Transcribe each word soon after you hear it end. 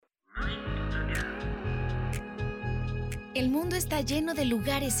El mundo está lleno de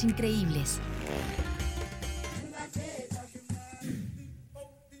lugares increíbles.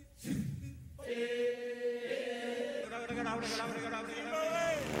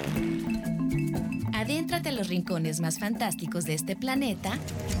 Adéntrate a los rincones más fantásticos de este planeta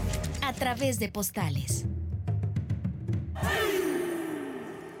a través de postales.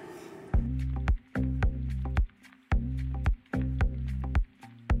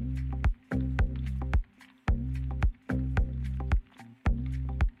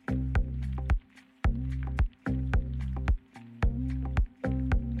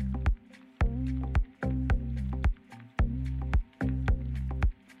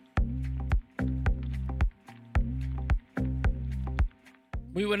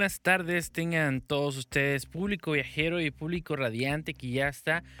 Muy buenas tardes, tengan todos ustedes, público viajero y público radiante que ya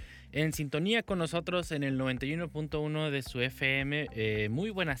está en sintonía con nosotros en el 91.1 de su FM.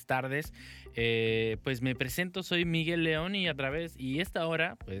 Muy buenas tardes, pues me presento, soy Miguel León y esta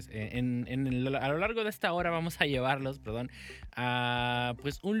hora, pues a lo largo de esta hora vamos a llevarlos, a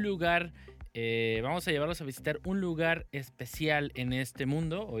pues un lugar. Vamos a llevarlos a visitar un lugar especial en este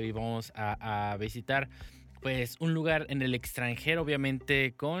mundo. Hoy vamos a visitar pues un lugar en el extranjero,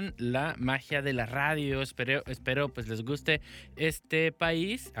 obviamente con la magia de la radio. Espero pues les guste este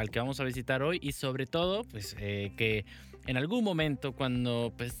país al que vamos a visitar hoy y sobre todo pues que en algún momento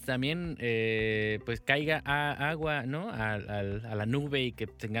cuando pues también pues caiga agua, ¿no? a la nube y que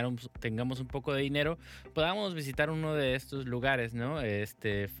tengamos un poco de dinero, podamos visitar uno de estos lugares, ¿no?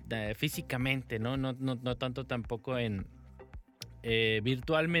 Físicamente, ¿no? No tanto tampoco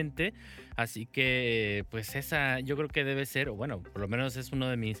virtualmente, así que pues esa yo creo que debe ser, o bueno, por lo menos es uno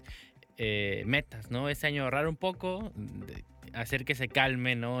de mis metas, ¿no? Este año ahorrar un poco, hacer que se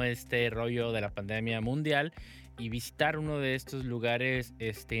calme, ¿no? Este rollo de la pandemia mundial y visitar uno de estos lugares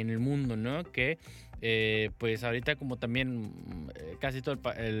en el mundo, ¿no? Que pues ahorita como también casi todo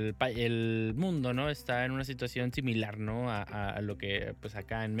el mundo, ¿no? Está en una situación similar, ¿no? A lo que pues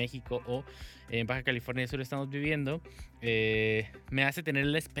acá en México o en Baja California Sur estamos viviendo. Me hace tener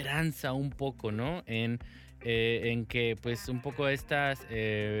la esperanza un poco, ¿no? En que pues un poco estas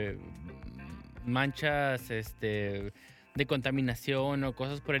manchas de contaminación o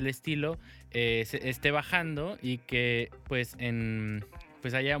cosas por el estilo se esté bajando y que pues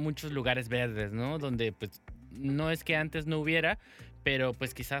pues haya muchos lugares verdes, ¿no? Donde pues no es que antes no hubiera, pero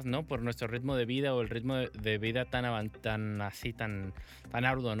pues quizás no por nuestro ritmo de vida o el ritmo de vida tan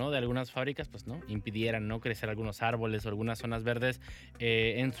arduo, ¿no? De algunas fábricas, pues no impidieran, ¿no? Crecer algunos árboles o algunas zonas verdes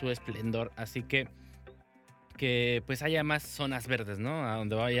en su esplendor. Así que pues haya más zonas verdes, ¿no? A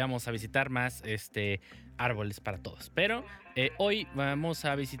donde vayamos a visitar más árboles para todos. Pero hoy vamos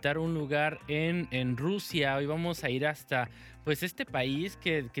a visitar un lugar en Rusia. Hoy vamos a ir hasta pues este país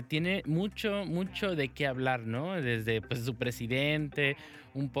que tiene mucho de qué hablar, ¿no? Desde pues su presidente,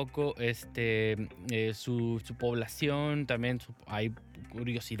 un poco su población, también hay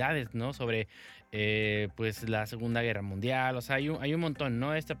curiosidades, ¿no? Sobre pues la Segunda Guerra Mundial. O sea, hay un montón,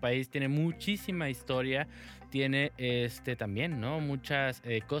 ¿no? Este país tiene muchísima historia, tiene también, ¿no? Muchas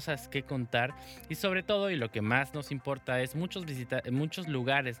cosas que contar y sobre todo, y lo que más nos importa es muchos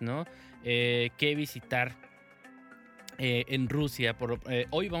lugares, ¿no? Que visitar en Rusia.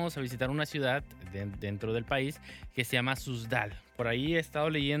 Hoy vamos a visitar una ciudad dentro del país que se llama Suzdal. Por ahí he estado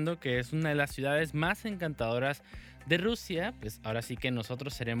leyendo que es una de las ciudades más encantadoras de Rusia. Pues ahora sí que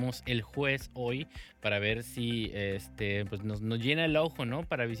nosotros seremos el juez hoy para ver si pues nos llena el ojo, ¿no?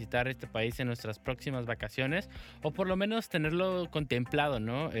 Para visitar este país en nuestras próximas vacaciones o por lo menos tenerlo contemplado,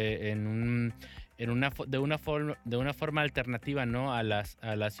 ¿no? De una forma alternativa, ¿no? A las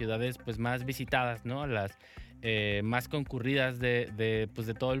ciudades pues más visitadas, ¿no? A las más concurridas de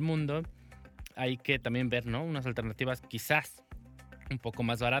todo el mundo. Hay que también ver, ¿no? Unas alternativas quizás un poco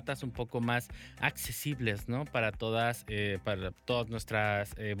más baratas, un poco más accesibles, ¿no? Para todos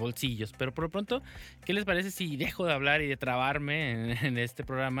nuestros bolsillos. Pero por lo pronto, ¿qué les parece si dejo de hablar y de trabarme en este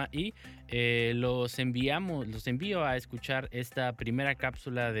programa y los envío a escuchar esta primera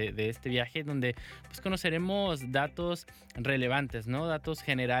cápsula de este viaje donde pues conoceremos datos relevantes, ¿no? Datos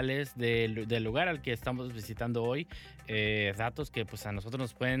generales del lugar al que estamos visitando hoy, datos que pues a nosotros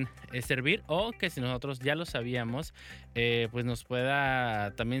nos pueden servir o que si nosotros ya lo sabíamos, pues nos pueda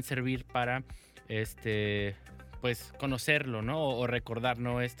también servir para pues conocerlo, ¿no? O recordar,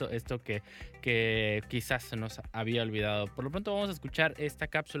 ¿no? Esto que quizás se nos había olvidado. Por lo pronto vamos a escuchar esta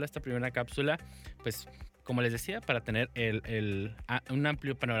primera cápsula, pues como les decía, para tener un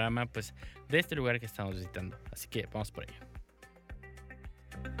amplio panorama pues de este lugar que estamos visitando. Así que vamos por ello.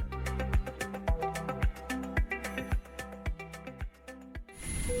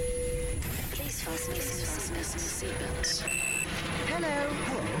 Hello.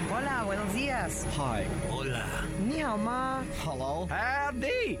 Hola, buenos días. Hi. Hola. Ni hao ma. Hello.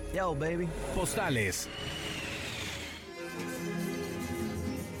 Howdy. Yo, baby. Postales.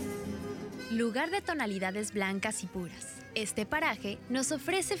 Lugar de tonalidades blancas y puras. Este paraje nos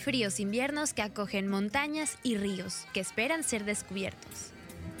ofrece fríos inviernos que acogen montañas y ríos que esperan ser descubiertos.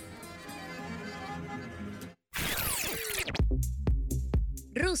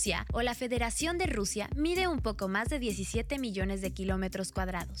 Rusia, o la Federación de Rusia, mide un poco más de 17 millones de kilómetros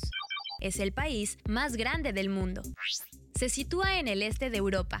cuadrados. Es el país más grande del mundo. Se sitúa en el este de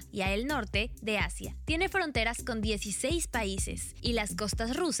Europa y al norte de Asia. Tiene fronteras con 16 países y las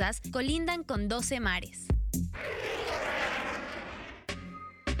costas rusas colindan con 12 mares.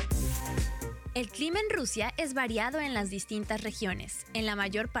 El clima en Rusia es variado en las distintas regiones. En la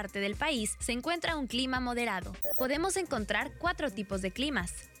mayor parte del país se encuentra un clima moderado. Podemos encontrar 4 tipos de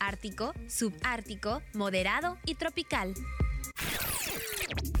climas: ártico, subártico, moderado y tropical.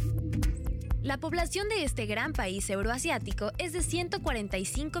 La población de este gran país euroasiático es de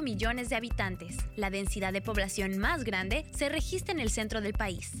 145 millones de habitantes. La densidad de población más grande se registra en el centro del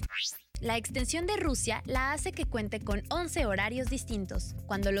país. La extensión de Rusia la hace que cuente con 11 horarios distintos.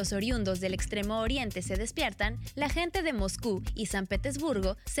 Cuando los oriundos del extremo oriente se despiertan, la gente de Moscú y San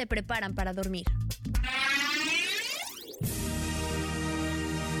Petersburgo se preparan para dormir.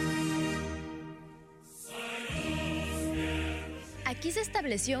 Aquí se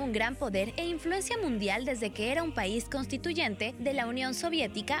estableció un gran poder e influencia mundial desde que era un país constituyente de la Unión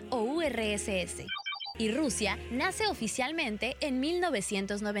Soviética o URSS. Y Rusia nace oficialmente en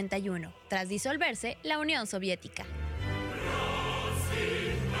 1991, tras disolverse la Unión Soviética.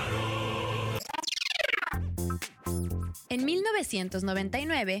 En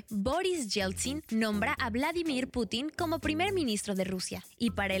 1999, Boris Yeltsin nombra a Vladimir Putin como primer ministro de Rusia.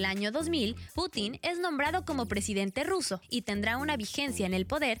 Y para el año 2000, Putin es nombrado como presidente ruso y tendrá una vigencia en el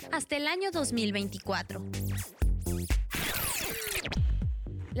poder hasta el año 2024.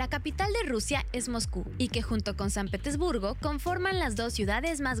 La capital de Rusia es Moscú, y que junto con San Petersburgo conforman las 2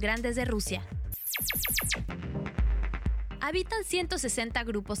 ciudades más grandes de Rusia. Habitan 160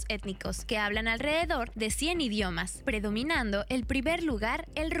 grupos étnicos que hablan alrededor de 100 idiomas, predominando en primer lugar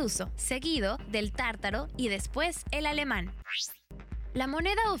el ruso, seguido del tártaro y después el alemán. La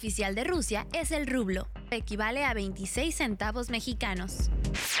moneda oficial de Rusia es el rublo, que equivale a 26 centavos mexicanos.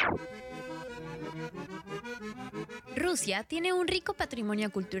 Rusia tiene un rico patrimonio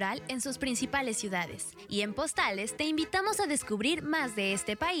cultural en sus principales ciudades, y en Postales te invitamos a descubrir más de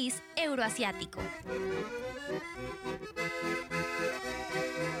este país euroasiático.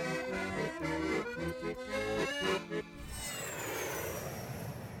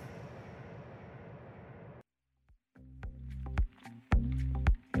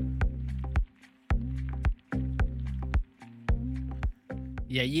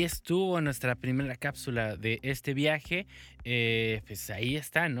 Y allí estuvo nuestra primera cápsula de este viaje. Pues ahí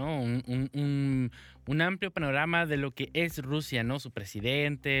está, ¿no? Un amplio panorama de lo que es Rusia, ¿no? Su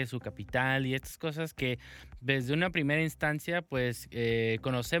presidente, su capital y estas cosas que desde una primera instancia, pues,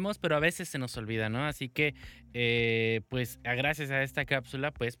 conocemos, pero a veces se nos olvida, ¿no? Así que, pues, gracias a esta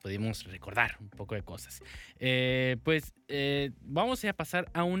cápsula, pues, pudimos recordar un poco de cosas. Vamos a pasar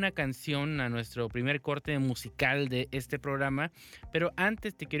a una canción, a nuestro primer corte musical de este programa, pero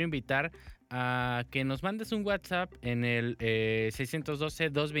antes te quiero invitar a que nos mandes un WhatsApp en el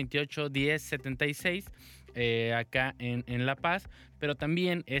 612-228-1076 acá en La Paz, pero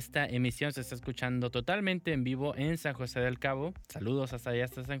también esta emisión se está escuchando totalmente en vivo en San José del Cabo. Saludos hasta allá,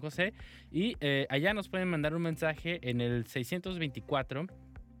 hasta San José, y allá nos pueden mandar un mensaje en el 624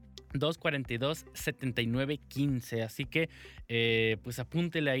 242 7915. Así que pues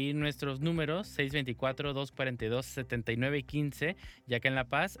apúntele ahí nuestros números: 624 242 7915, y acá en La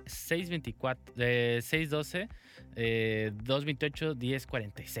Paz 612 228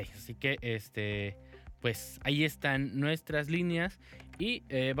 1046. Así que pues ahí están nuestras líneas, y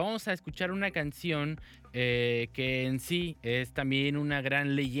vamos a escuchar una canción que en sí es también una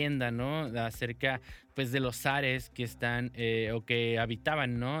gran leyenda, ¿no? Acerca, pues, de los zares que están o que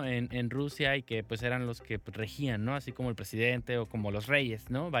habitaban, ¿no? En Rusia, y que pues eran los que pues, regían, ¿no? Así como el presidente o como los reyes,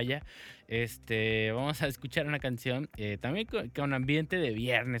 ¿no? Vaya, vamos a escuchar una canción también con ambiente de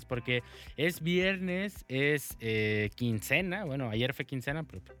viernes, porque es viernes, es quincena. Bueno, ayer fue quincena,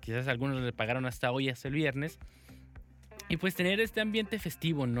 pero quizás algunos le pagaron hasta hoy, hasta el viernes. Y pues tener este ambiente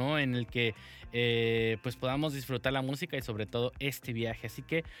festivo, ¿no? En el que pues podamos disfrutar la música y sobre todo este viaje. Así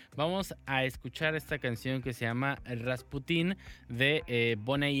que vamos a escuchar esta canción que se llama Rasputin de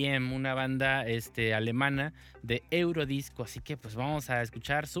Bon AM, una banda alemana de Eurodisco. Así que pues vamos a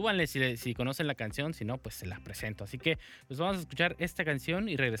escuchar, súbanle si conocen la canción, si no pues se la presento. Así que pues vamos a escuchar esta canción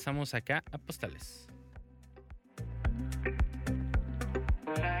y regresamos acá a Postales.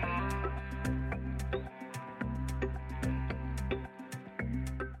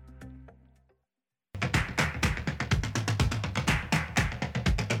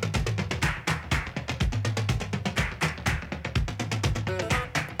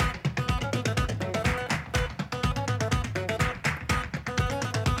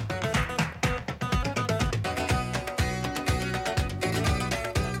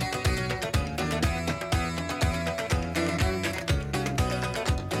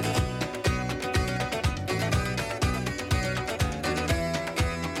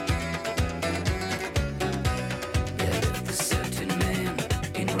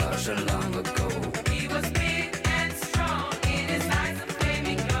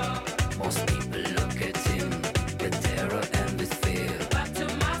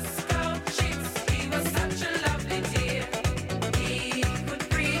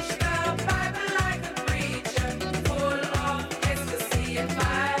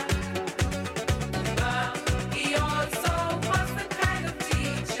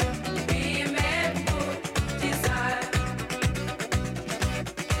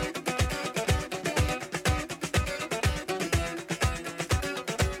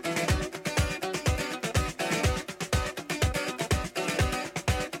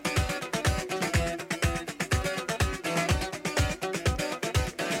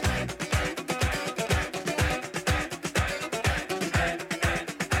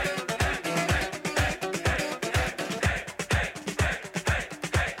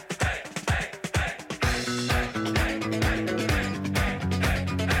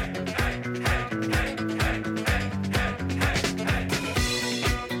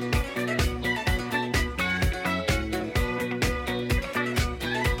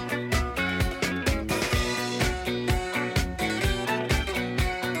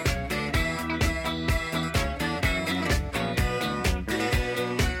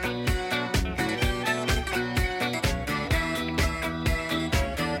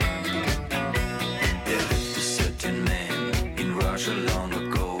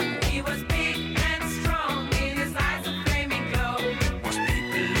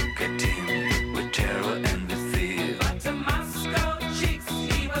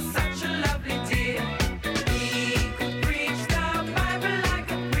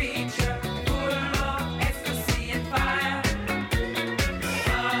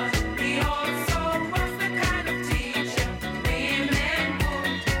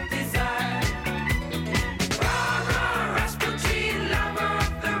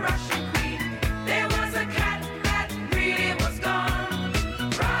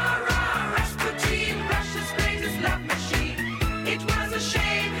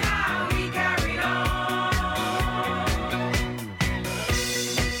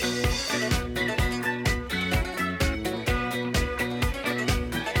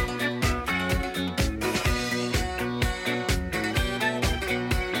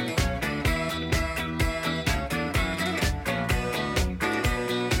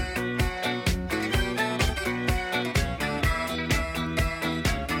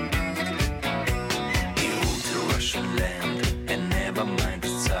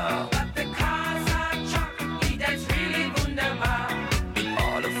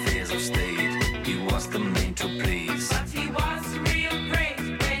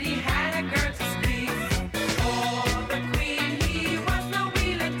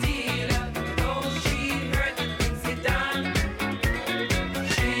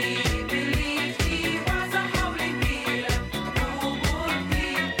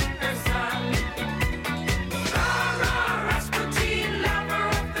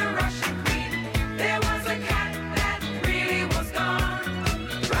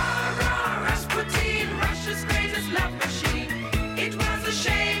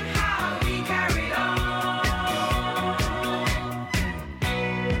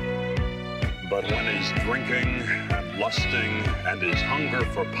 drinking and lusting and his hunger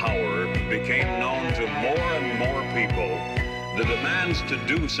for power became known to more and more people, the demands to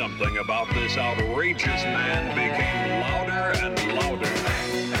do something about this outrageous man became louder and louder.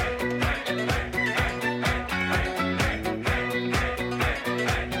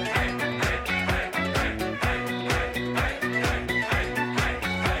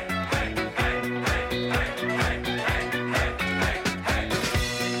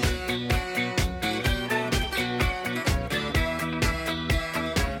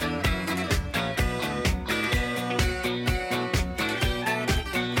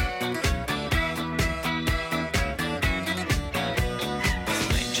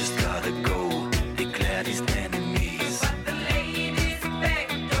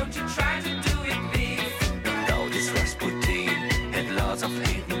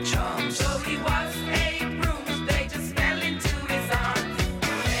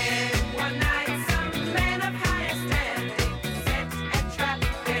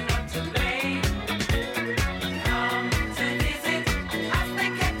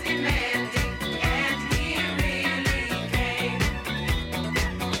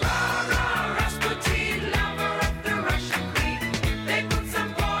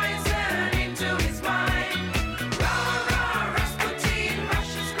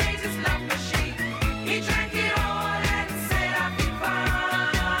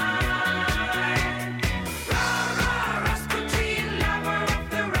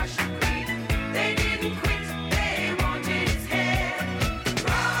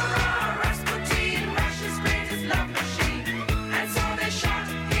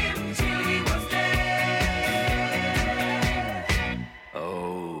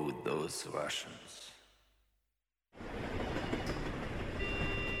 Russians.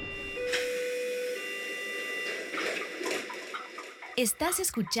 Estás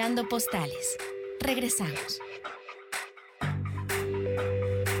escuchando Postales. Regresamos.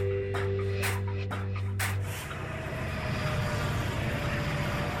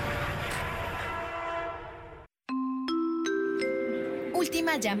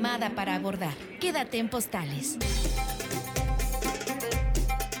 Última llamada para abordar. Quédate en Postales.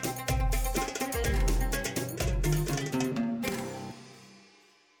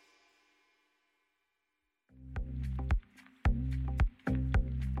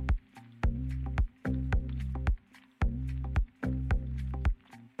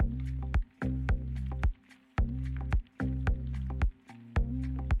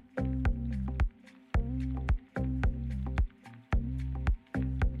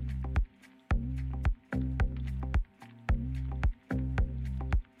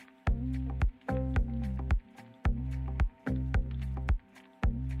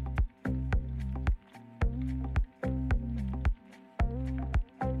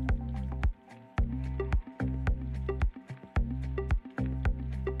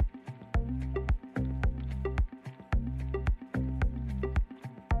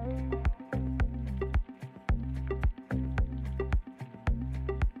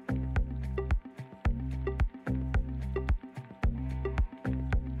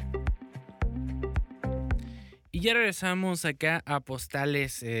 Y ya regresamos acá a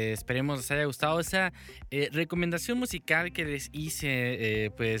Postales. Esperemos les haya gustado esa recomendación musical que les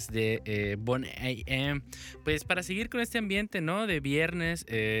hice, pues de Bon AM. Pues para seguir con este ambiente, ¿no? De viernes,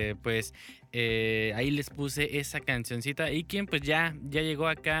 ahí les puse esa cancioncita. Y quien pues ya llegó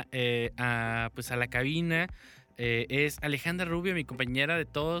acá a la cabina es Alejandra Rubio, mi compañera de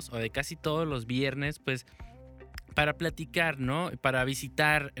todos o de casi todos los viernes, pues para platicar, ¿no? Para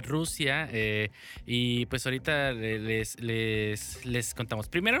visitar Rusia y pues ahorita les contamos.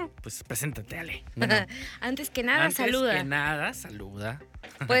 Primero, pues preséntate, Ale. Bueno, Antes que nada, saluda.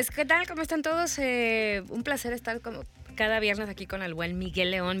 Pues, ¿qué tal? ¿Cómo están todos? Un placer estar como cada viernes aquí con el buen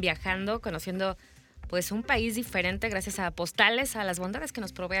Miguel León viajando, conociendo pues un país diferente gracias a Postales, a las bondades que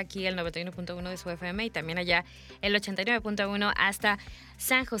nos provee aquí el 91.1 de su FM y también allá el 89.1 hasta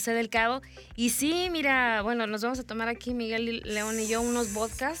San José del Cabo. Y sí, mira, bueno, nos vamos a tomar aquí Miguel León y yo unos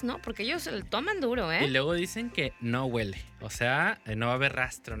vodkas, ¿no? Porque ellos se lo toman duro, ¿eh? Y luego dicen que no huele, o sea, no va a haber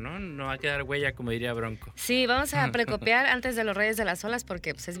rastro, ¿no? No va a quedar huella, como diría Bronco. Sí, vamos a precopiar antes de los Reyes de las Olas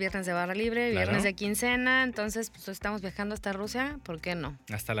porque pues, es viernes de barra libre, viernes Claro. de quincena, entonces pues estamos viajando hasta Rusia, ¿por qué no?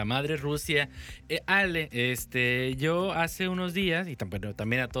 Hasta la madre Rusia. Ale, yo hace unos días, y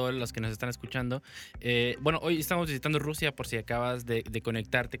también a todos los que nos están escuchando, hoy estamos visitando Rusia por si acabas de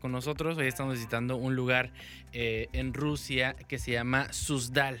conectarte con nosotros. Hoy estamos visitando un lugar en Rusia que se llama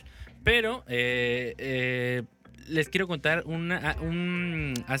Suzdal. Pero les quiero contar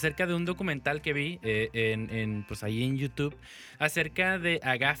acerca de un documental que vi ahí en YouTube acerca de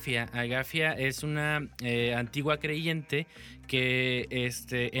Agafia. Agafia es una antigua creyente que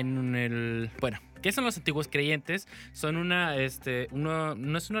 ¿qué son los antiguos creyentes? Son no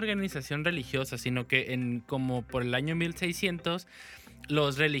es una organización religiosa, sino que como por el año 1600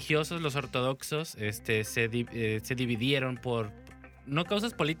 los religiosos, los ortodoxos, se dividieron por no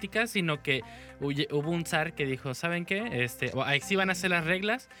causas políticas, sino que hubo un zar que dijo, ¿saben qué? Así van a ser las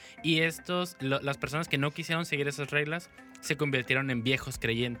reglas, y las personas que no quisieron seguir esas reglas se convirtieron en viejos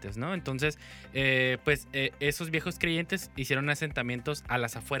creyentes, ¿no? Entonces, esos viejos creyentes hicieron asentamientos a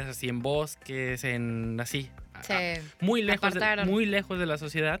las afueras, así en bosques, muy lejos de la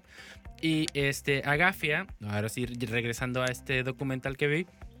sociedad. Y Agafia, ahora sí, regresando a este documental que vi,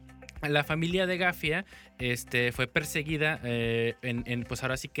 la familia de Agafia fue perseguida pues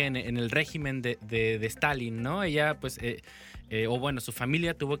ahora sí que en el régimen de Stalin, ¿no? Ella su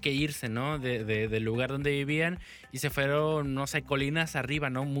familia tuvo que irse, ¿no? Del lugar donde vivían y se fueron, no sé, colinas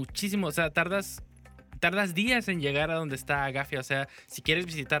arriba, ¿no? Muchísimo, o sea, tardas días en llegar a donde está Agafia, o sea, si quieres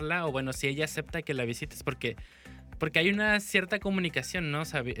visitarla o si ella acepta que la visites porque hay una cierta comunicación, ¿no?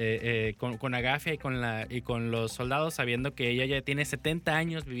 Con Agafia y con los soldados, sabiendo que ella ya tiene 70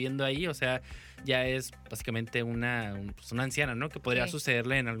 años viviendo ahí, o sea, ya es básicamente una anciana, ¿no? Que podría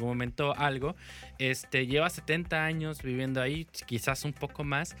sucederle en algún momento algo. Lleva 70 años viviendo ahí, quizás un poco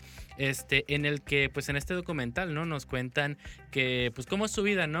más, en el que, pues en este documental, ¿no? Nos cuentan que, pues cómo es su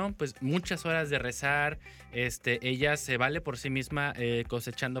vida, ¿no? Pues muchas horas de rezar, ella se vale por sí misma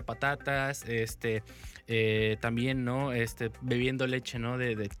cosechando patatas, también, ¿no? Bebiendo leche, ¿no?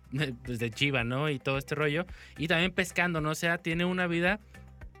 De chiva, ¿no? Y todo este rollo. Y también pescando, ¿no? O sea, tiene una vida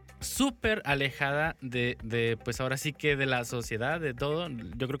súper alejada pues ahora sí que de la sociedad, de todo.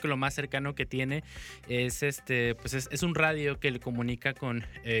 Yo creo que lo más cercano que tiene es pues es un radio que le comunica con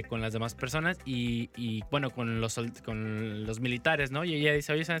las demás personas y bueno, con los militares, ¿no? Y ella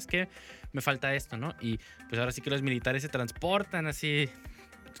dice, oye, ¿sabes qué? Me falta esto, ¿no? Y pues ahora sí que los militares se transportan así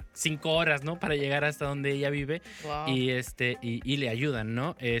 5 horas, ¿no? Para llegar hasta donde ella vive. Wow. Y le ayudan,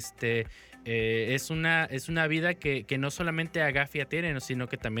 ¿no? Es una vida que no solamente Agafia tiene, sino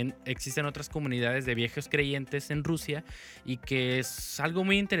que también existen otras comunidades de viejos creyentes en Rusia y que es algo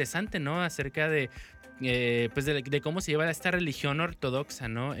muy interesante, ¿no? Acerca pues de cómo se lleva esta religión ortodoxa,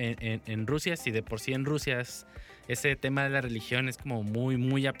 ¿no? En Rusia, si de por sí en Rusia ese tema de la religión es como muy,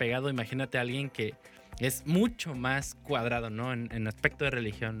 muy apegado. Imagínate a alguien que es mucho más cuadrado, ¿no? En aspecto de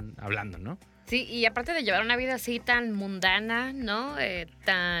religión hablando, ¿no? Sí, y aparte de llevar una vida así tan mundana, ¿no?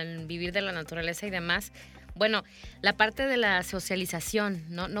 Tan vivir de la naturaleza y demás. Bueno, la parte de la socialización,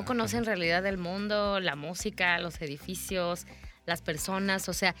 ¿no? No conocen en realidad el mundo, la música, los edificios, las personas,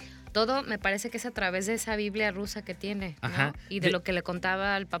 o sea, todo me parece que es a través de esa Biblia rusa que tiene, ¿no? Ajá. Y de lo que le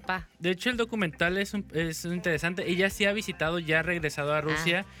contaba al papá. De hecho, el documental es interesante. Ella sí ha visitado, ya ha regresado a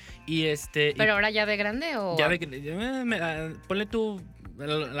Rusia y ¿Pero ahora ya de grande o...? Ya ponle tú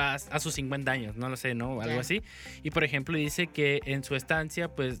a sus 50 años, no lo sé, ¿no? Algo así. Y por ejemplo dice que en su estancia,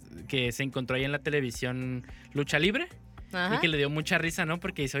 pues, que se encontró ahí en la televisión lucha libre. Ajá. Y que le dio mucha risa, ¿no?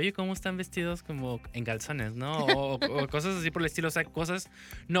 Porque dice, oye, ¿cómo están vestidos como en calzones, no? O cosas así por el estilo, o sea, cosas...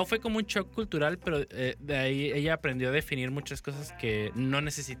 No fue como un shock cultural, pero de ahí ella aprendió a definir muchas cosas que no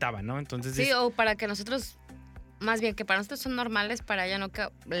necesitaba, ¿no? Entonces... Sí, o para que nosotros... Más bien, que para nosotros son normales, para ella no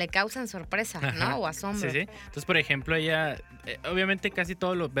le causan sorpresa, ¿no? O asombro. Sí, sí. Entonces, por ejemplo, ella... obviamente casi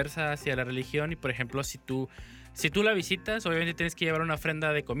todo lo versa hacia la religión y, por ejemplo, si tú la visitas, obviamente tienes que llevar una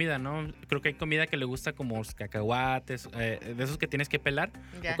ofrenda de comida, ¿no? Creo que hay comida que le gusta como los cacahuates, de esos que tienes que pelar,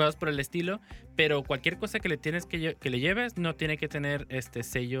 o cosas por el estilo, pero cualquier cosa que le lleves no tiene que tener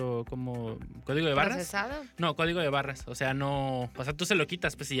sello como código de barras. ¿Procesado? No, código de barras, o sea, tú se lo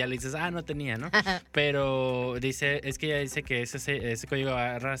quitas, pues, y ya le dices, no tenía, ¿no? Pero es que ella dice que ese código de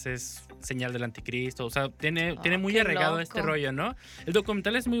barras es señal del anticristo, o sea, tiene muy arraigado loco. este rollo, ¿no? El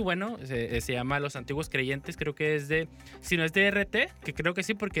documental es muy bueno, se llama Los Antiguos Creyentes, creo que si no es de RT, que creo que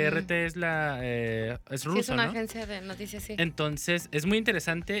sí, porque RT es es ruso, sí, es una ¿no? agencia de noticias, sí. Entonces, es muy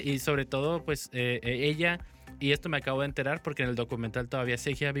interesante y sobre todo, pues, ella, y esto me acabo de enterar porque en el documental todavía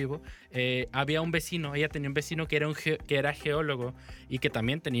seguía vivo, había un vecino, ella tenía un vecino que era geólogo y que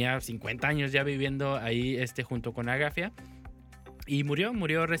también tenía 50 años ya viviendo ahí junto con Agafia. Y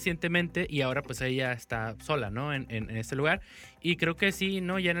murió recientemente y ahora pues ella está sola, ¿no? En este lugar. Y creo que sí,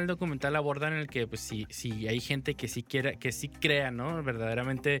 ¿no? Ya en el documental abordan el que pues si hay gente que sí crea, ¿no?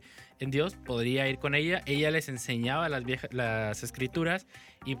 Verdaderamente en Dios, podría ir con ella. Ella les enseñaba las escrituras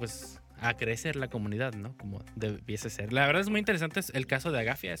y pues a crecer la comunidad, ¿no? Como debiese ser. La verdad es muy interesante el caso de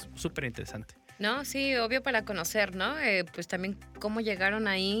Agafia, es súper interesante. No, sí, obvio para conocer, ¿no? Pues también cómo llegaron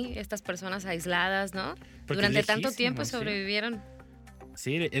ahí estas personas aisladas, ¿no? Porque durante tanto tiempo sí. sobrevivieron.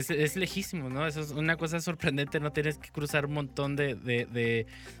 Sí, es lejísimo, ¿no? Eso es una cosa sorprendente, no tienes que cruzar un montón de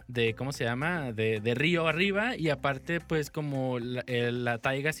 ¿cómo se llama? De río arriba y aparte, pues como la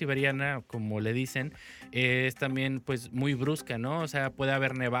taiga siberiana, como le dicen, es también pues muy brusca, ¿no? O sea, puede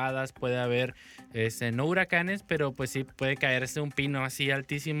haber nevadas, puede haber, no huracanes, pero pues sí puede caerse un pino así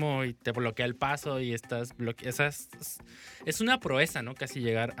altísimo y te bloquea el paso y estás bloqueado. Es una proeza, ¿no? Casi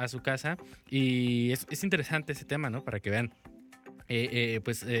llegar a su casa y es interesante ese tema, ¿no? Para que vean.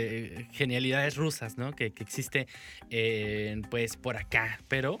 Genialidades rusas, ¿no? Que existe pues por acá,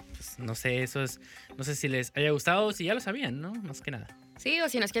 pero pues, no sé, no sé si les haya gustado o si ya lo sabían, ¿no? Más que nada. Sí, o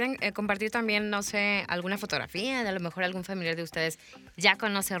si nos quieren compartir también, no sé, alguna fotografía, de a lo mejor algún familiar de ustedes ya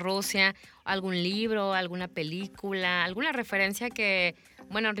conoce Rusia, algún libro, alguna película, alguna referencia que,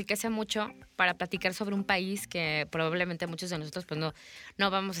 bueno, enriquece mucho para platicar sobre un país que probablemente muchos de nosotros pues no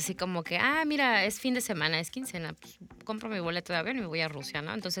vamos así como que, mira, es fin de semana, es quincena, pues compro mi boleto de avión y me voy a Rusia,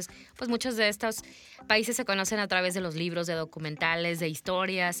 ¿no? Entonces, pues muchos de estos países se conocen a través de los libros, de documentales, de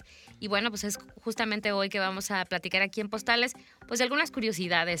historias. Y bueno, pues es justamente hoy que vamos a platicar aquí en Postales, pues de algunas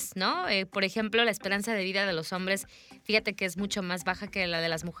curiosidades, ¿no? Por ejemplo, la esperanza de vida de los hombres, fíjate que es mucho más baja que la de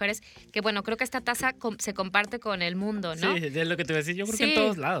las mujeres, que bueno, creo que esta tasa se comparte con el mundo, ¿no? Sí, es lo que te voy a decir, yo creo que en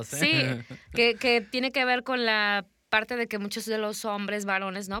todos lados, ¿eh? Sí, que tiene que ver con la parte de que muchos de los hombres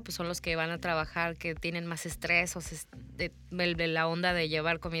varones, ¿no? Pues son los que van a trabajar, que tienen más estrés, o de la onda de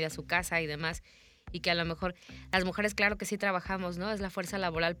llevar comida a su casa y demás. Y que a lo mejor las mujeres, claro que sí trabajamos, ¿no? Es la fuerza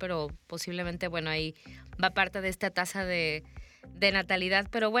laboral, pero posiblemente, bueno, ahí va parte de esta tasa de de natalidad.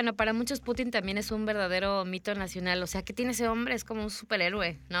 Pero bueno, para muchos Putin también es un verdadero mito nacional. O sea, ¿qué tiene ese hombre? Es como un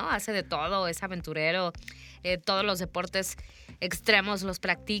superhéroe, ¿no? Hace de todo, es aventurero, todos los deportes extremos los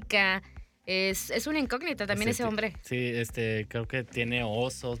practica. Es una incógnita también ese hombre. Sí, creo que tiene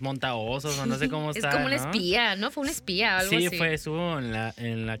osos, monta osos, o no sé cómo está. Es como un ¿no? espía, ¿no? Fue un espía, algo así. Sí, estuvo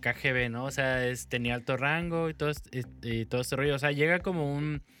en la KGB, ¿no? O sea, tenía alto rango y todo este rollo. O sea, llega como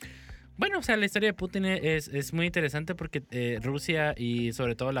un... Bueno, o sea, la historia de Putin es muy interesante porque Rusia y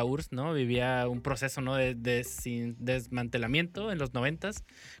sobre todo la URSS, ¿no? Vivía un proceso, ¿no? de desmantelamiento en los 90s,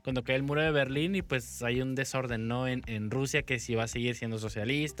 cuando cae el muro de Berlín y pues hay un desorden, ¿no? En Rusia, que si va a seguir siendo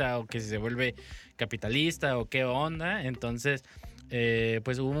socialista o que si se vuelve capitalista o qué onda. Entonces,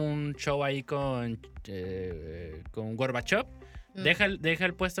 pues hubo un show ahí con Gorbachev. Deja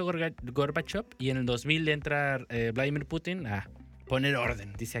el puesto Gorbachev y en el 2000 entra Vladimir Putin a poner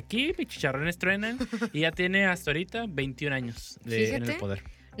orden. Dice, aquí mis chicharrones truenan y ya tiene hasta ahorita 21 años en el poder.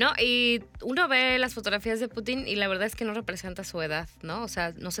 No, y uno ve las fotografías de Putin y la verdad es que no representa su edad, ¿no? O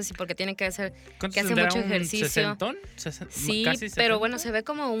sea, no sé si porque tiene que hace mucho ejercicio. ¿Sesentón? Sí, casi 60. Pero bueno, se ve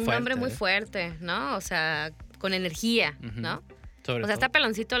como un fuerte, hombre muy fuerte, ¿no? O sea, con energía, ¿no? O sea, está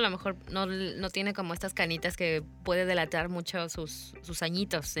peloncito, a lo mejor no tiene como estas canitas que puede delatar mucho sus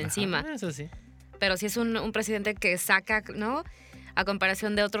añitos encima. Eso sí. Pero sí es un presidente que saca, ¿no? A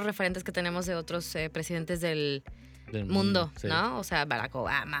comparación de otros referentes que tenemos de otros presidentes del mundo, sí. ¿no? O sea, Barack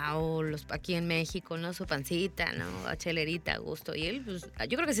Obama o aquí en México, ¿no? Su pancita, ¿no? A chelerita, a gusto. Y él, pues,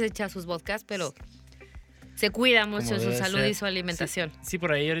 yo creo que sí se echa sus vodkas, pero se cuida mucho su salud y su alimentación. Sí,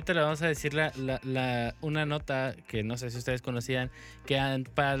 por ahí ahorita le vamos a decir una nota que no sé si ustedes conocían, que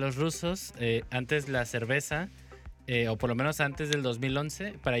para los rusos, antes la cerveza... o por lo menos antes del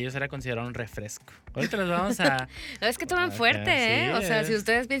 2011, para ellos era considerado un refresco. Ahorita los vamos a... Es que toman fuerte, ¿eh? O sea, si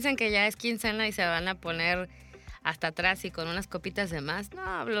ustedes piensan que ya es quincena y se van a poner hasta atrás y con unas copitas de más,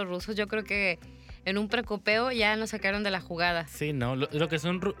 no, los rusos yo creo que en un precopeo ya nos sacaron de la jugada. Sí, no, lo que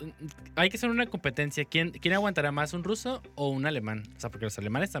son... Hay que hacer una competencia. ¿Quién aguantará más, un ruso o un alemán? O sea, porque los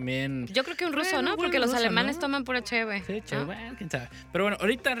alemanes también... Yo creo que un ruso, ¿no? Porque los alemanes toman pura cheve. Sí, cheve, bueno, quién sabe. Pero bueno,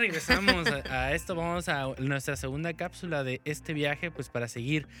 ahorita regresamos a esto. Vamos a nuestra segunda cápsula de este viaje, pues para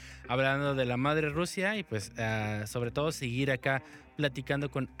seguir hablando de la madre Rusia y pues sobre todo seguir acá platicando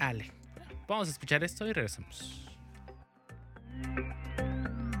con Ale. Vamos a escuchar esto y regresamos.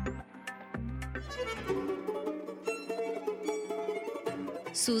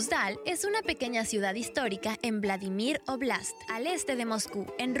 Suzdal es una pequeña ciudad histórica en Vladimir Oblast, al este de Moscú,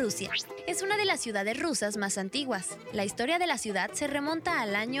 en Rusia. Es una de las ciudades rusas más antiguas. La historia de la ciudad se remonta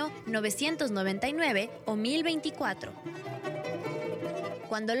al año 999 o 1024.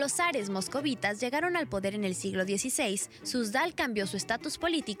 Cuando los zares moscovitas llegaron al poder en el siglo XVI, Suzdal cambió su estatus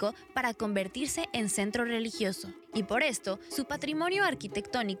político para convertirse en centro religioso. Y por esto, su patrimonio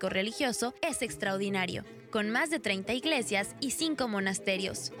arquitectónico religioso es extraordinario, con más de 30 iglesias y 5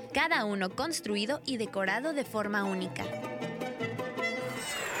 monasterios, cada uno construido y decorado de forma única.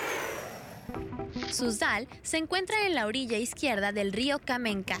 Suzdal se encuentra en la orilla izquierda del río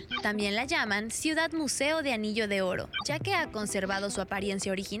Kamenka. También la llaman Ciudad Museo de Anillo de Oro, ya que ha conservado su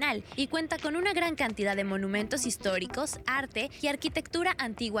apariencia original y cuenta con una gran cantidad de monumentos históricos, arte y arquitectura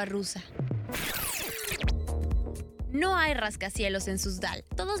antigua rusa. No hay rascacielos en Suzdal.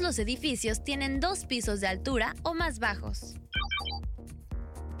 Todos los edificios tienen 2 pisos de altura o más bajos.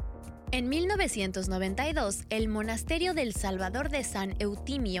 En 1992, el Monasterio del Salvador de San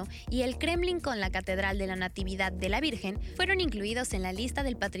Eutimio y el Kremlin con la Catedral de la Natividad de la Virgen fueron incluidos en la lista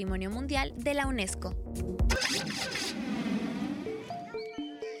del Patrimonio Mundial de la UNESCO.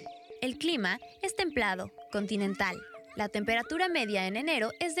 El clima es templado, continental. La temperatura media en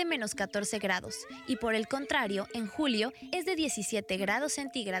enero es de menos 14 grados y por el contrario, en julio es de 17 grados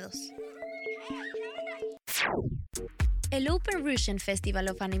centígrados. El Open Russian Festival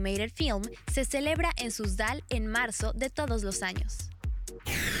of Animated Film se celebra en Suzdal en marzo de todos los años.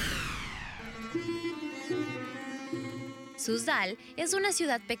 Suzdal es una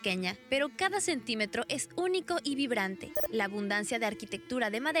ciudad pequeña, pero cada centímetro es único y vibrante. La abundancia de arquitectura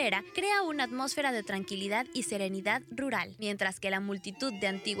de madera crea una atmósfera de tranquilidad y serenidad rural, mientras que la multitud de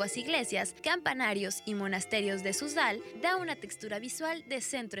antiguas iglesias, campanarios y monasterios de Suzdal da una textura visual de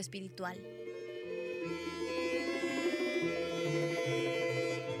centro espiritual.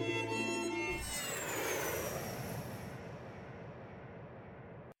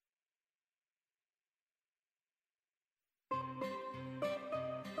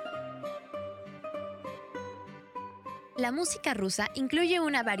 La música rusa incluye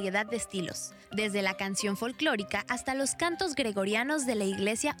una variedad de estilos, desde la canción folclórica hasta los cantos gregorianos de la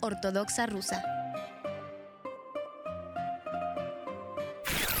Iglesia Ortodoxa rusa.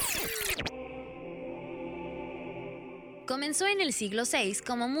 Comenzó en el siglo VI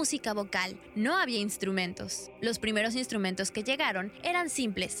como música vocal. No había instrumentos. Los primeros instrumentos que llegaron eran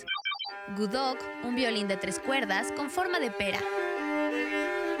simples. Gudok, un violín de 3 cuerdas con forma de pera.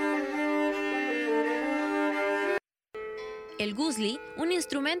 El guzli, un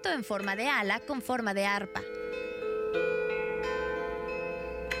instrumento en forma de ala con forma de arpa.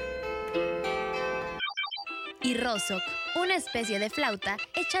 Y rozok, una especie de flauta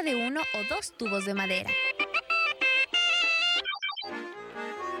hecha de 1 o 2 tubos de madera.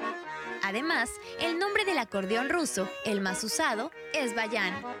 Además, el nombre del acordeón ruso, el más usado, es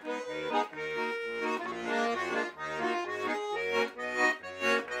bayan.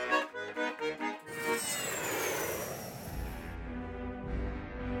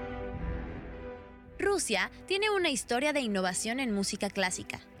 Rusia tiene una historia de innovación en música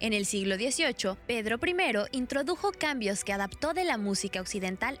clásica. En el siglo XVIII, Pedro I introdujo cambios que adaptó de la música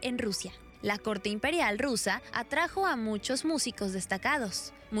occidental en Rusia. La corte imperial rusa atrajo a muchos músicos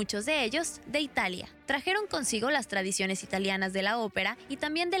destacados, muchos de ellos de Italia. Trajeron consigo las tradiciones italianas de la ópera y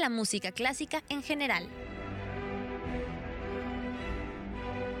también de la música clásica en general.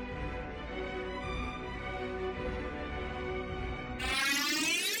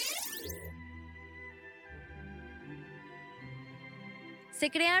 Se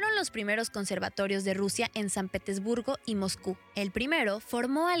crearon los primeros conservatorios de Rusia en San Petersburgo y Moscú. El primero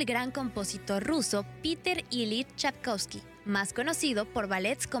formó al gran compositor ruso Peter Ilyich Tchaikovsky, más conocido por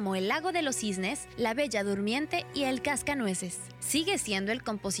ballets como El lago de los cisnes, La bella durmiente y El cascanueces. Sigue siendo el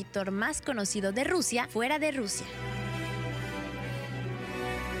compositor más conocido de Rusia fuera de Rusia.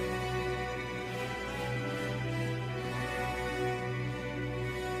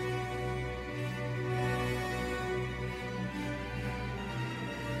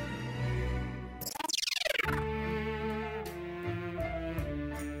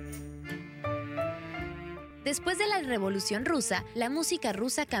 Después de la Revolución Rusa, la música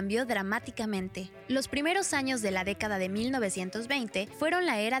rusa cambió dramáticamente. Los primeros años de la década de 1920 fueron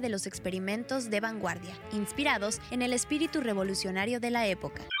la era de los experimentos de vanguardia, inspirados en el espíritu revolucionario de la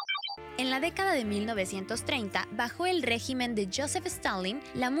época. En la década de 1930, bajo el régimen de Joseph Stalin,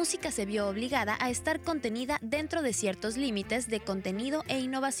 la música se vio obligada a estar contenida dentro de ciertos límites de contenido e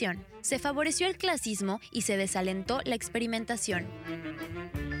innovación. Se favoreció el clasismo y se desalentó la experimentación.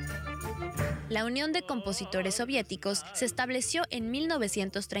 La Unión de Compositores Soviéticos se estableció en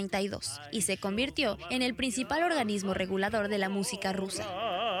 1932 y se convirtió en el principal organismo regulador de la música rusa.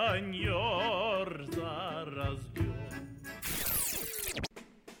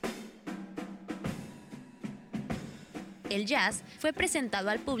 El jazz fue presentado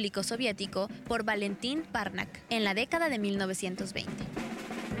al público soviético por Valentín Parnak en la década de 1920.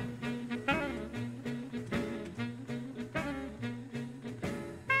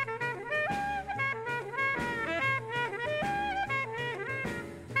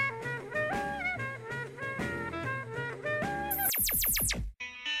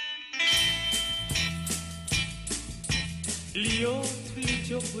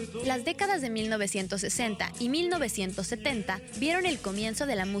 Las décadas de 1960 y 1970 vieron el comienzo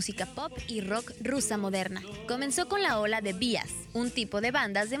de la música pop y rock rusa moderna. Comenzó con la ola de bias, un tipo de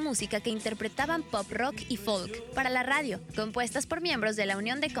bandas de música que interpretaban pop rock y folk para la radio, compuestas por miembros de la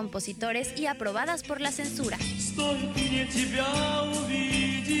Unión de Compositores y aprobadas por la censura.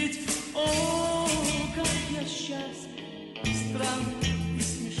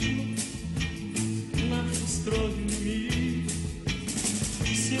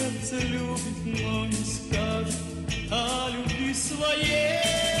 Сердце любит, но не скажет о любви своей.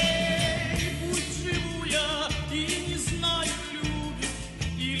 Пусть живу я и не знаю, любит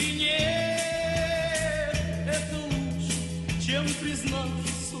или нет. Это лучше, чем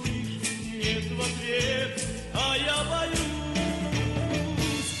признаться, слышать нет в ответ. А я боюсь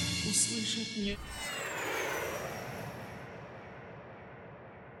услышать нет.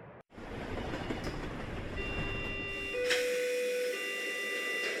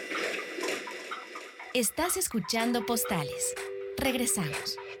 Estás escuchando Postales.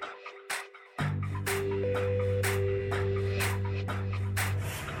 Regresamos.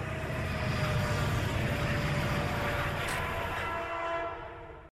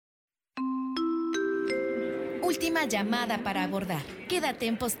 Última llamada para abordar. Quédate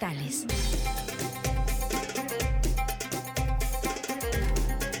en Postales.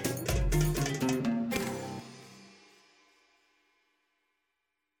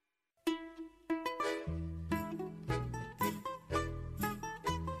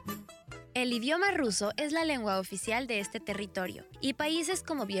 El idioma ruso es la lengua oficial de este territorio, y países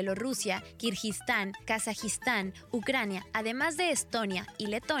como Bielorrusia, Kirguistán, Kazajistán, Ucrania, además de Estonia y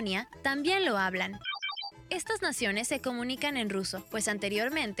Letonia, también lo hablan. Estas naciones se comunican en ruso, pues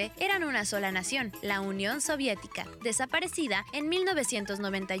anteriormente eran una sola nación, la Unión Soviética, desaparecida en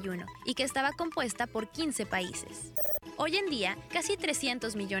 1991 y que estaba compuesta por 15 países. Hoy en día, casi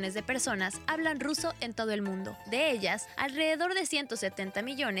 300 millones de personas hablan ruso en todo el mundo. De ellas, alrededor de 170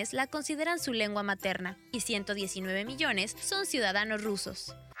 millones la consideran su lengua materna y 119 millones son ciudadanos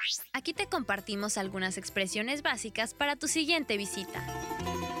rusos. Aquí te compartimos algunas expresiones básicas para tu siguiente visita.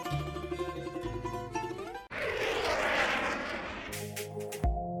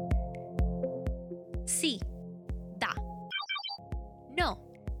 Sí, da. No,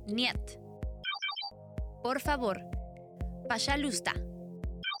 niet. Por favor, пожалуйста.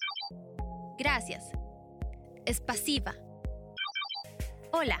 Gracias. Спасибо.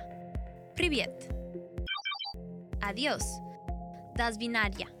 Hola. Привет. Adiós. До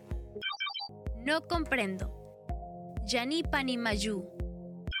свидания. No comprendo. Я не понимаю.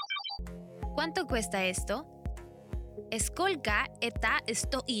 ¿Cuánto cuesta esto? Сколько это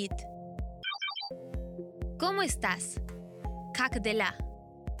стоит? ¿Cómo estás? Как дела?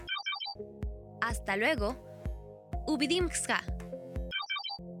 Hasta luego. Увидимся.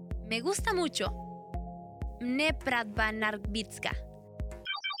 Me gusta mucho. Мне понравится.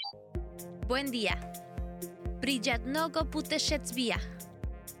 Buen día. Приятного путешествия.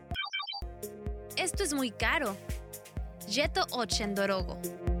 Esto es muy caro. Это очень дорого.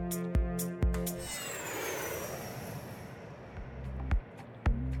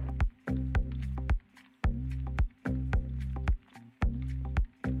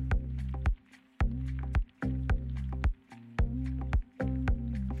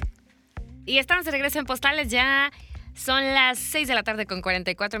 Y estamos de regreso en Postales, ya son las 6 de la tarde con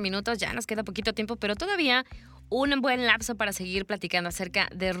 44 minutos, ya nos queda poquito tiempo, pero todavía un buen lapso para seguir platicando acerca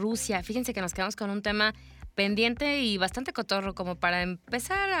de Rusia. Fíjense que nos quedamos con un tema pendiente y bastante cotorro, como para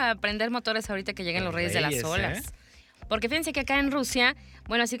empezar a prender motores ahorita que lleguen los reyes de las olas. Porque fíjense que acá en Rusia,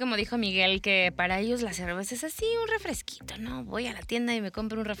 bueno, así como dijo Miguel, que para ellos la cerveza es así, un refresquito, ¿no? Voy a la tienda y me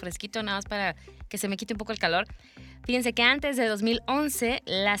compro un refresquito nada más para que se me quite un poco el calor. Fíjense que antes de 2011,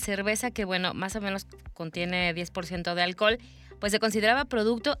 la cerveza, que bueno, más o menos contiene 10% de alcohol, pues se consideraba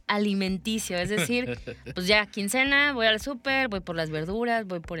producto alimenticio. Es decir, pues ya quincena, voy al súper, voy por las verduras,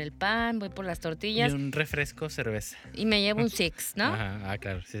 voy por el pan, voy por las tortillas. Y un refresco, cerveza. Y me llevo un six, ¿no? Ajá,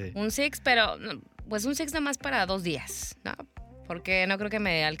 claro, sí. Un six, pero pues un six nada más para 2 días, ¿no? Porque no creo que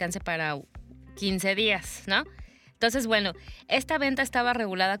me alcance para 15 días, ¿no? Entonces, bueno, esta venta estaba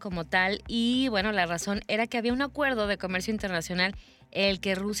regulada como tal y, bueno, la razón era que había un acuerdo de comercio internacional el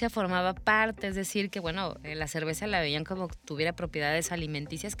que Rusia formaba parte, es decir, que, bueno, la cerveza la veían como que tuviera propiedades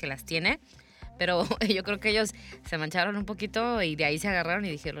alimenticias, que las tiene, pero yo creo que ellos se mancharon un poquito y de ahí se agarraron y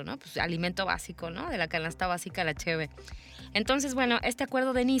dijeron, no, pues alimento básico, ¿no? De la canasta básica, la cheve. Entonces, bueno, este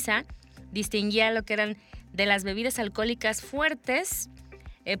acuerdo de Niza distinguía lo que eran de las bebidas alcohólicas fuertes,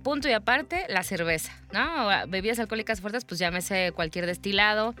 punto y aparte, la cerveza, ¿no? Bebidas alcohólicas fuertes, pues llámese cualquier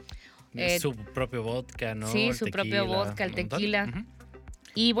destilado. Su propio vodka, ¿no? Sí, el su tequila, propio vodka, el tequila. Uh-huh.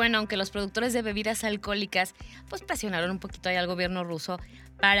 Y bueno, aunque los productores de bebidas alcohólicas pues presionaron un poquito ahí al gobierno ruso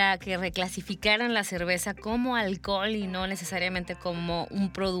para que reclasificaran la cerveza como alcohol y no necesariamente como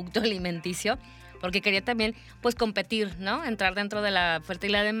un producto alimenticio, porque quería también pues competir, ¿no? Entrar dentro de la oferta y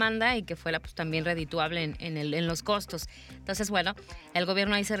la demanda y que fuera pues también redituable en los costos. Entonces, bueno, el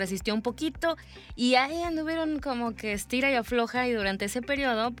gobierno ahí se resistió un poquito y ahí anduvieron como que estira y afloja, y durante ese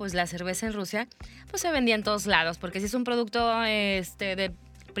periodo pues la cerveza en Rusia pues se vendía en todos lados, porque si es un producto de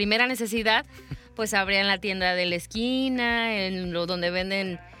primera necesidad, pues habría en la tienda de la esquina, en lo donde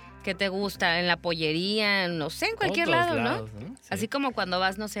venden, ¿qué te gusta? En la pollería, no sé, en cualquier lado, ¿no? Sí. Así como cuando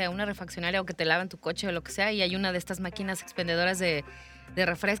vas, no sé, a una refaccionaria o que te lavan tu coche o lo que sea y hay una de estas máquinas expendedoras de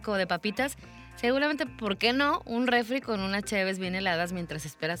refresco o de papitas, seguramente, ¿por qué no? Un refri con unas cheves bien heladas mientras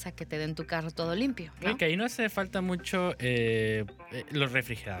esperas a que te den tu carro todo limpio, ¿no? Que ahí no hace falta mucho los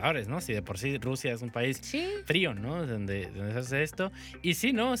refrigeradores, ¿no? Si de por sí Rusia es un país frío, ¿no? Donde se hace esto. Y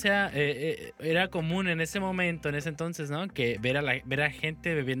sí, ¿no? O sea, era común en ese momento, en ese entonces, ¿no? Que ver a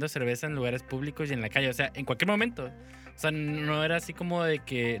gente bebiendo cerveza en lugares públicos y en la calle. O sea, en cualquier momento. O sea, no era así como de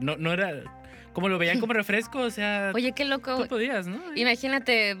que... No era... Como lo veían como refresco, o sea... Oye, qué loco. Tú podías, ¿no?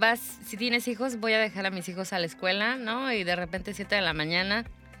 Imagínate, si tienes hijos, voy a dejar a mis hijos a la escuela, ¿no? Y de repente 7 de la mañana,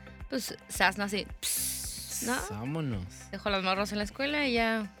 pues, ¿no? Así, ¿no? Vámonos. Dejo los morros en la escuela y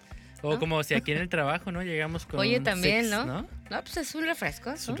ya... O como si aquí en el trabajo, ¿no? Llegamos con Oye, también, six, ¿no? No, pues es un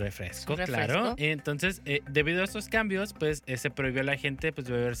refresco. Es un refresco, Es un claro. refresco. Entonces, debido a estos cambios, pues se prohibió a la gente pues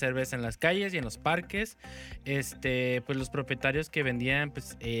beber cerveza en las calles y en los parques. Pues los propietarios que vendían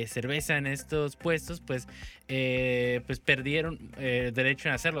pues cerveza en estos puestos, pues perdieron derecho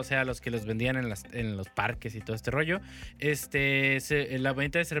en hacerlo. O sea, los que los vendían en los parques y todo este rollo. La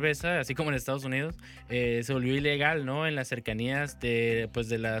venta de cerveza, así como en Estados Unidos, se volvió ilegal, ¿no? En las cercanías de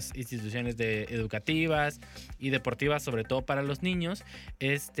las instituciones educativas y deportivas, sobre todo para los niños,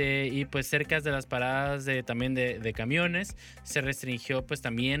 y pues cerca de las paradas también de camiones se restringió pues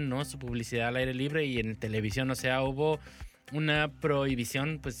también, ¿no? Su publicidad al aire libre y en televisión. O sea, hubo una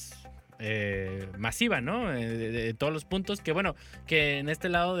prohibición pues masiva, ¿no? De todos los puntos, que bueno, que en este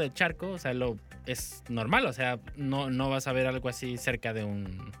lado del charco, o sea, es normal. O sea, no vas a ver algo así cerca de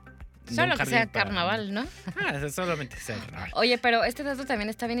un Solo que sea carnaval, ¿no? Solamente sea carnaval. Oye, pero este dato también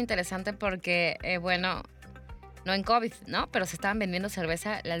está bien interesante porque, no en COVID, ¿no? Pero se estaban vendiendo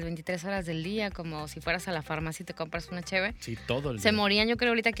cerveza las 23 horas del día, como si fueras a la farmacia y te compras una cheve. Sí, todo el día. Se morían, yo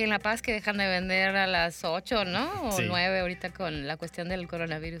creo, ahorita aquí en La Paz, que dejan de vender a las 8, ¿no? O Sí. 9 ahorita con la cuestión del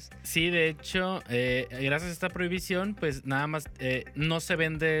coronavirus. Sí, de hecho, gracias a esta prohibición, pues nada más no se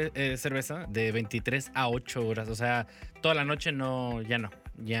vende cerveza de 23 a 8 horas. O sea, toda la noche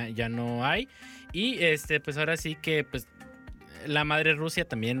ya no hay. Y pues ahora sí que pues la madre Rusia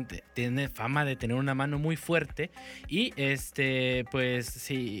también tiene fama de tener una mano muy fuerte. Y pues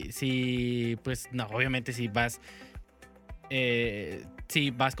sí, pues no, obviamente si vas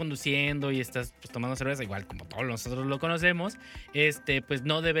conduciendo y estás pues, tomando cerveza, igual como todos nosotros lo conocemos, pues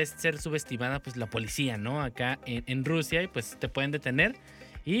no debe ser subestimada pues la policía, ¿no? Acá en Rusia, y pues te pueden detener.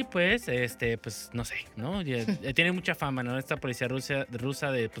 Y pues, pues no sé, ¿no? Tiene mucha fama, ¿no? Esta policía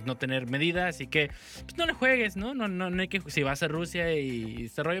rusa de pues no tener medida, así que pues no le juegues, ¿no? No hay que, si vas a Rusia y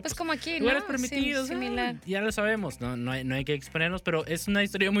este rollo, Pues como aquí, lugares ¿no? permitidos, Sí, similar. ya lo sabemos, no hay que exponernos, pero es una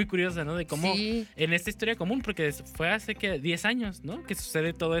historia muy curiosa, ¿no? De cómo Sí. en esta historia común, porque fue hace que 10 años, ¿no? Que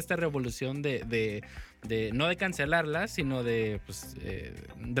sucede toda esta revolución de no de cancelarla, sino de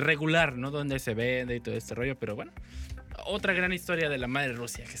regular, ¿no? Donde se vende y todo este rollo, pero bueno. Otra gran historia de la madre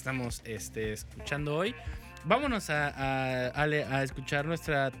Rusia que estamos escuchando hoy. Vámonos a escuchar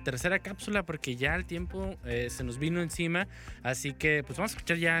nuestra tercera cápsula porque ya el tiempo se nos vino encima. Así que pues vamos a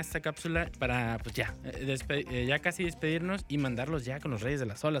escuchar ya esta cápsula para pues ya casi despedirnos y mandarlos ya con los Reyes de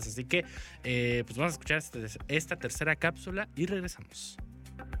las Olas. Así que pues vamos a escuchar esta tercera cápsula y regresamos.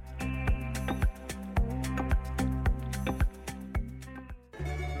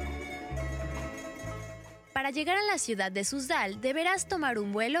 Para llegar a la ciudad de Suzdal, deberás tomar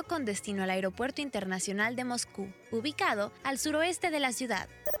un vuelo con destino al Aeropuerto Internacional de Moscú, ubicado al suroeste de la ciudad.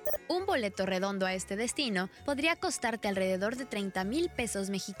 Un boleto redondo a este destino podría costarte alrededor de 30,000 pesos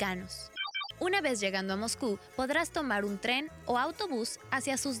mexicanos. Una vez llegando a Moscú, podrás tomar un tren o autobús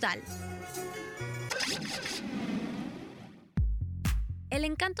hacia Suzdal. El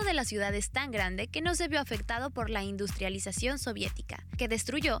encanto de la ciudad es tan grande que no se vio afectado por la industrialización soviética, que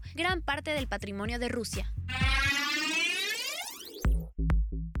destruyó gran parte del patrimonio de Rusia.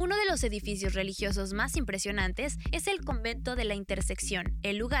 Uno de los edificios religiosos más impresionantes es el convento de la Intersección,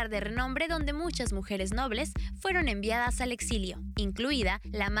 el lugar de renombre donde muchas mujeres nobles fueron enviadas al exilio, incluida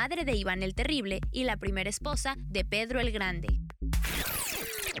la madre de Iván el Terrible y la primera esposa de Pedro el Grande.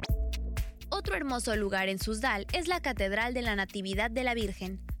 Otro hermoso lugar en Suzdal es la Catedral de la Natividad de la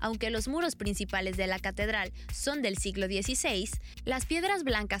Virgen. Aunque los muros principales de la catedral son del siglo XVI, las piedras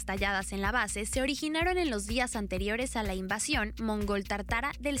blancas talladas en la base se originaron en los días anteriores a la invasión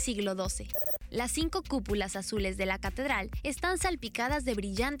mongol-tártara del siglo XII. Las 5 cúpulas azules de la catedral están salpicadas de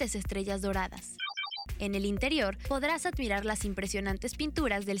brillantes estrellas doradas. En el interior podrás admirar las impresionantes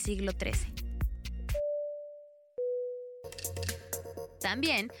pinturas del siglo XIII.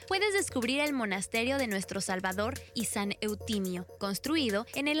 También puedes descubrir el monasterio de Nuestro Salvador y San Eutimio, construido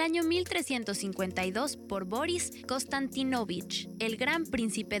en el año 1352 por Boris Konstantinovich, el gran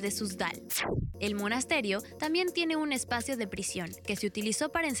príncipe de Suzdal. El monasterio también tiene un espacio de prisión que se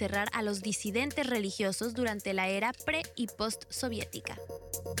utilizó para encerrar a los disidentes religiosos durante la era pre- y post-soviética.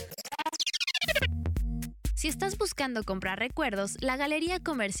 Si estás buscando comprar recuerdos, la Galería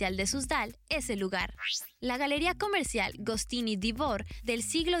Comercial de Suzdal es el lugar. La Galería Comercial Gostiny Dvor del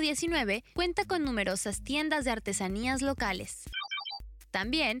siglo XIX cuenta con numerosas tiendas de artesanías locales.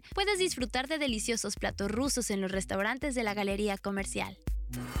 También puedes disfrutar de deliciosos platos rusos en los restaurantes de la Galería Comercial.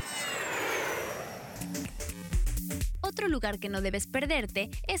 Otro lugar que no debes perderte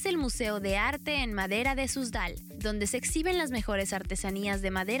es el Museo de Arte en Madera de Suzdal, donde se exhiben las mejores artesanías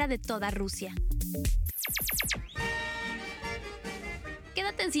de madera de toda Rusia.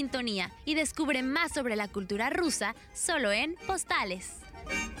 Quédate Mantente en sintonía y descubre más sobre la cultura rusa solo en Postales.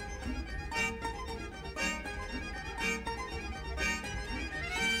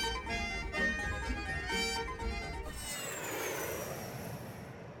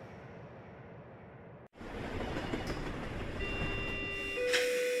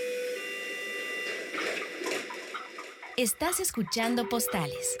 Estás escuchando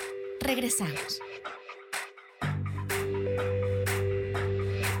Postales. Regresamos.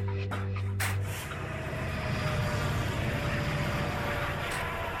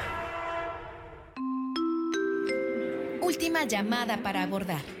 Última llamada para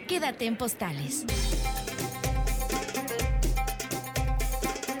abordar. Quédate en Postales.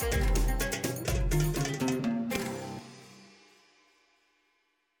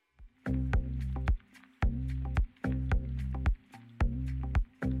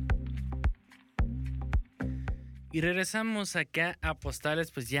 Y regresamos acá a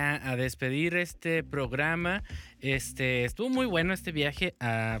Postales, pues ya a despedir este programa. Estuvo muy bueno este viaje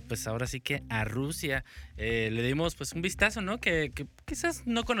a, pues ahora sí que a Rusia. Le dimos pues un vistazo, ¿no? Que quizás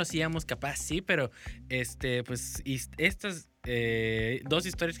no conocíamos, capaz sí, pero pues estas dos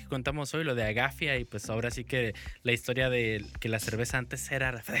historias que contamos hoy, lo de Agafia y pues ahora sí que la historia de que la cerveza antes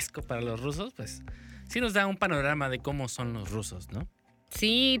era refresco para los rusos, pues sí nos da un panorama de cómo son los rusos, ¿no?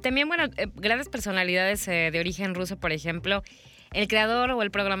 Sí, también, bueno, grandes personalidades de origen ruso, por ejemplo, el creador o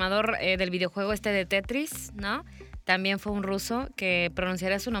el programador del videojuego de Tetris, ¿no? También fue un ruso que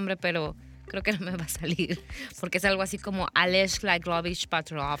pronunciaré su nombre, pero creo que no me va a salir, porque es algo así como Alesh Laglovich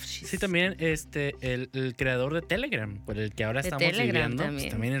Patrov. Sí, también el creador de Telegram, por el que ahora estamos viviendo, pues,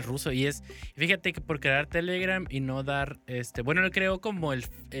 también es ruso. Y fíjate que por crear Telegram y no dar, bueno, él creó como el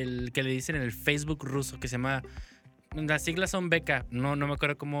que le dicen el Facebook ruso, que se llama... Las siglas son beca, no me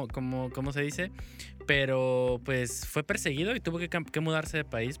acuerdo cómo se dice, pero pues fue perseguido y tuvo que mudarse de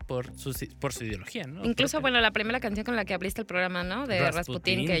país por su ideología, ¿no? Incluso, bueno, la primera canción con la que abriste el programa, ¿no? De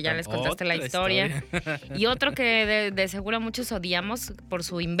Rasputín, que ya les contaste la historia. Y otro que de seguro muchos odiamos por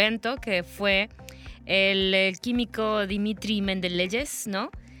su invento, que fue el químico Dmitri Mendeleev, ¿no?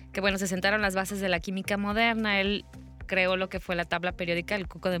 Que bueno, se sentaron las bases de la química moderna. Él creó lo que fue la tabla periódica, el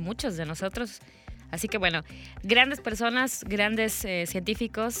cuco de muchos de nosotros. Así que bueno, grandes personas, grandes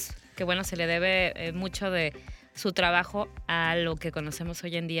científicos, que bueno, se le debe mucho de su trabajo a lo que conocemos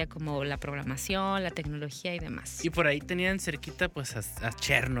hoy en día como la programación, la tecnología y demás. Y por ahí tenían cerquita pues a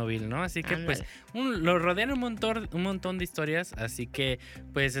Chernobyl, ¿no? Así que pues lo rodean un montón de historias, así que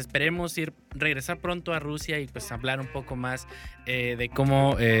pues esperemos regresar pronto a Rusia y pues hablar un poco más de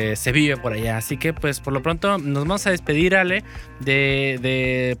cómo se vive por allá. Así que pues por lo pronto nos vamos a despedir, Ale,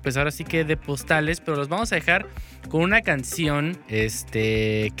 de pues ahora sí que de Postales, pero los vamos a dejar con una canción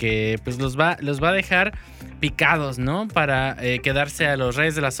que pues los va a dejar picados, ¿no? Para quedarse a los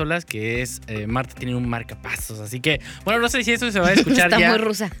Reyes de las Olas, que es Marta tiene un marcapasos. Así que, bueno, no sé si esto se va a escuchar está ya. Está muy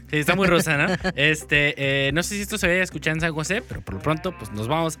rusa. Sí, está muy rusa, ¿no? No sé si esto se va a escuchar en San José, pero por lo pronto, pues nos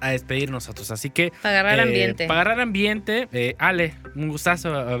vamos a despedir nosotros. Así que... Para agarrar ambiente. Para agarrar ambiente. Ale, un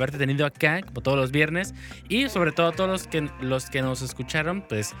gustazo haberte tenido acá, como todos los viernes. Y sobre todo a todos los que nos escucharon,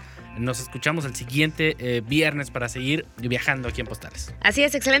 pues nos escuchamos el siguiente viernes para seguir viajando aquí en Postales. Así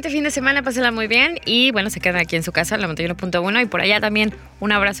es, excelente fin de semana, pásenla muy bien. Y bueno, se quedan aquí en su casa, el 91.1. Y por allá también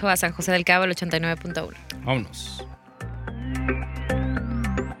un abrazo a San José del Cabo, el 89.1. Vámonos.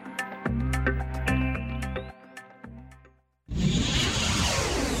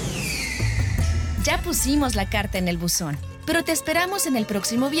 Ya pusimos la carta en el buzón, pero te esperamos en el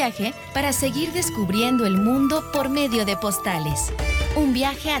próximo viaje para seguir descubriendo el mundo por medio de Postales. Un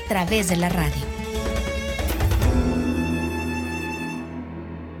viaje a través de la radio.